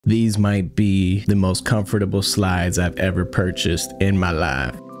These might be the most comfortable slides I've ever purchased in my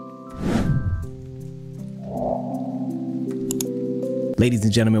life. Ladies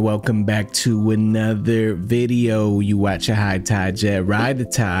and gentlemen, welcome back to another video. You watch a high tide jet, ride the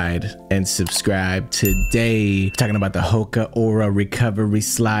tide, and subscribe. Today, talking about the Hoka Ora Recovery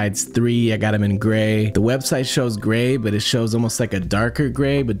Slides 3. I got them in gray. The website shows gray, but it shows almost like a darker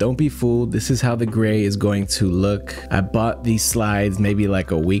gray, but don't be fooled. This is how the gray is going to look. I bought these slides maybe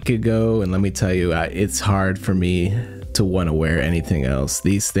like a week ago, and let me tell you, it's hard for me to want to wear anything else.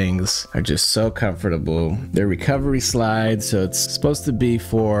 These things are just so comfortable. They're recovery slides, so it's supposed to be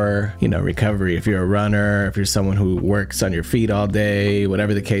for, you know, recovery. If you're a runner, if you're someone who works on your feet all day,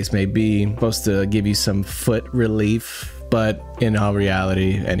 whatever the case may be, supposed to give you some foot relief. But in all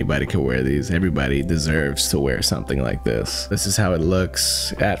reality, anybody can wear these. Everybody deserves to wear something like this. This is how it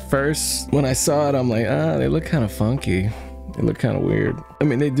looks. At first, when I saw it, I'm like, they look kind of funky. They look kind of weird. I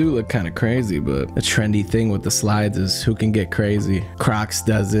mean, they do look kind of crazy, but the trendy thing with the slides is who can get crazy. Crocs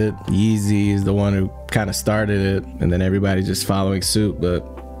does it. Yeezy is the one who kind of started it, and then everybody just following suit. But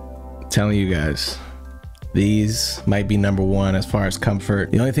I'm telling you guys, these might be number one as far as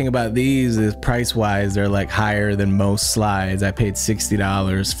comfort. The only thing about these is price-wise, they're like higher than most slides. I paid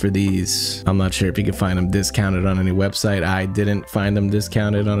 $60 for these. I'm not sure if you can find them discounted on any website. I didn't find them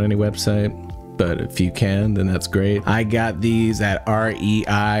discounted on any website, but if you can, then that's great. I got these at REI.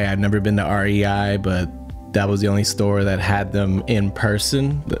 I've never been to REI, but that was the only store that had them in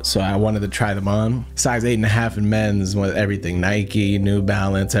person, so I wanted to try them on. Size 8.5 in men's with everything, Nike, New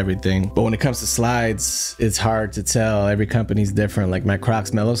Balance, everything. But when it comes to slides, it's hard to tell. Every company's different. Like my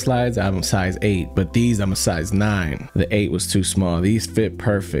Crocs Mellow slides, I'm a size 8, but these I'm a size 9. The 8 was too small. These fit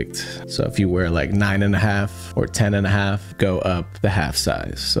perfect. So if you wear like 9.5 or 10.5, go up the half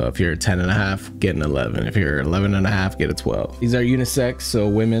size. So if you're 10.5, get an 11. If you're 11.5, get a 12. These are unisex, so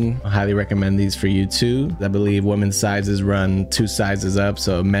women, I highly recommend these for you too. I believe women's sizes run 2 sizes up,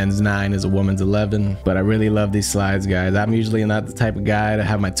 so men's 9 is a woman's 11. But I really love these slides, guys. I'm usually not the type of guy to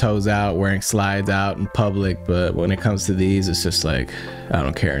have my toes out wearing slides out in public, but when it comes to these, it's just like, I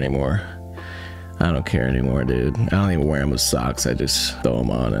don't care anymore. I don't care anymore, dude. I don't even wear them with socks. I just throw them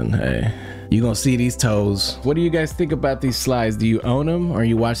on and hey, you're gonna see these toes. What do you guys think about these slides? Do you own them? Or are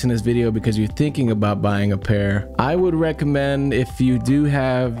you watching this video because you're thinking about buying a pair? I would recommend, if you do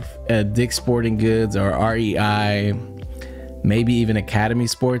have a Dick's Sporting Goods or REI, maybe even Academy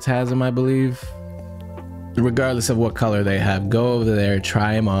Sports has them, I believe. Regardless of what color they have, go over there,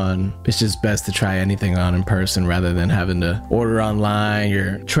 try them on. It's just best to try anything on in person rather than having to order online.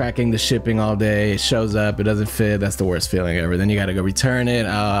 You're tracking the shipping all day. It shows up, it doesn't fit. That's the worst feeling ever. Then you gotta go return it.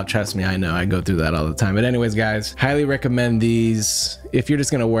 Oh, trust me, I know. I go through that all the time. But anyways, guys, highly recommend these. If you're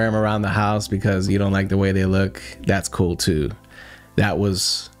just gonna wear them around the house because you don't like the way they look, that's cool too. That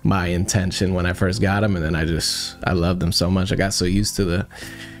was my intention when I first got them, and then I loved them so much. I got so used to the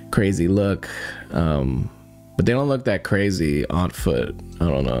crazy look. But they don't look that crazy on foot. I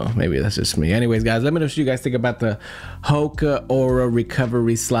don't know, maybe that's just me. Anyways, guys, let me know what you guys think about the Hoka Ora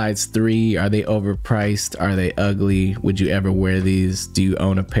Recovery Slides 3. Are they overpriced? Are they ugly? Would you ever wear these? Do you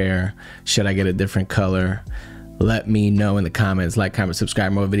own a pair? Should I get a different color? Let me know in the comments. Like, comment,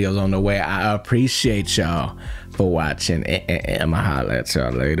 subscribe. More videos on the way. I appreciate y'all for watching. I'ma holler at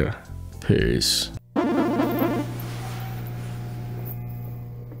y'all later. Peace.